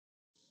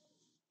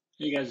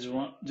You guys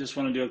just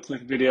want to do a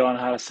quick video on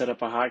how to set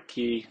up a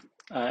hotkey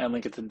and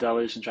link it to the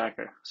Dilution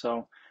Tracker.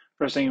 So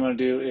first thing you want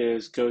to do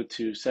is go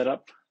to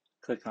Setup,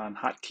 click on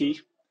Hotkey,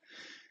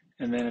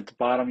 and then at the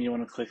bottom you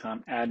want to click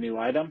on Add New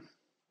Item,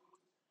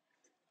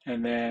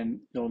 and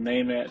then you'll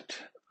name it.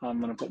 I'm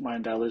going to put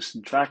mine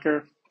Dilution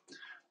Tracker.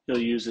 You'll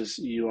use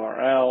this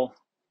URL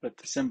with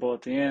the symbol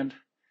at the end,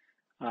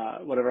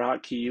 whatever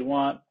hotkey you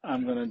want.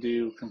 I'm going to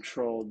do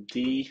Control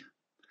D.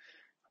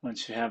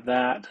 Once you have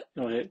that,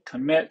 you'll hit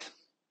Commit,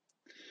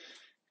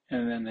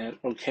 and then hit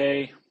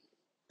OK.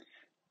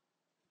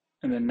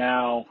 And then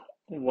now,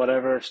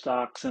 whatever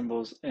stock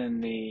symbols in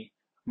the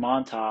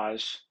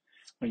montage,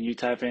 when you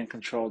type in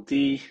Control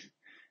D,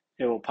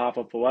 it will pop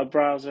up a web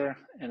browser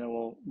and it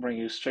will bring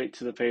you straight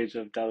to the page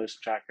of Dilution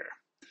Tracker.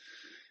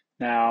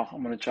 Now,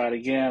 I'm going to try it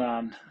again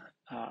on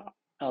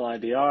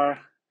LIDR.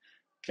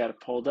 Got it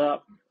pulled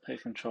up,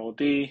 hit Control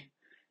D,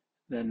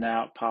 then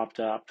now it popped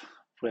up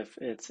with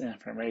its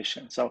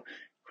information. So,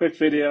 quick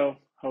video.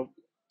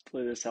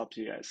 Hopefully this helps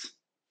you guys.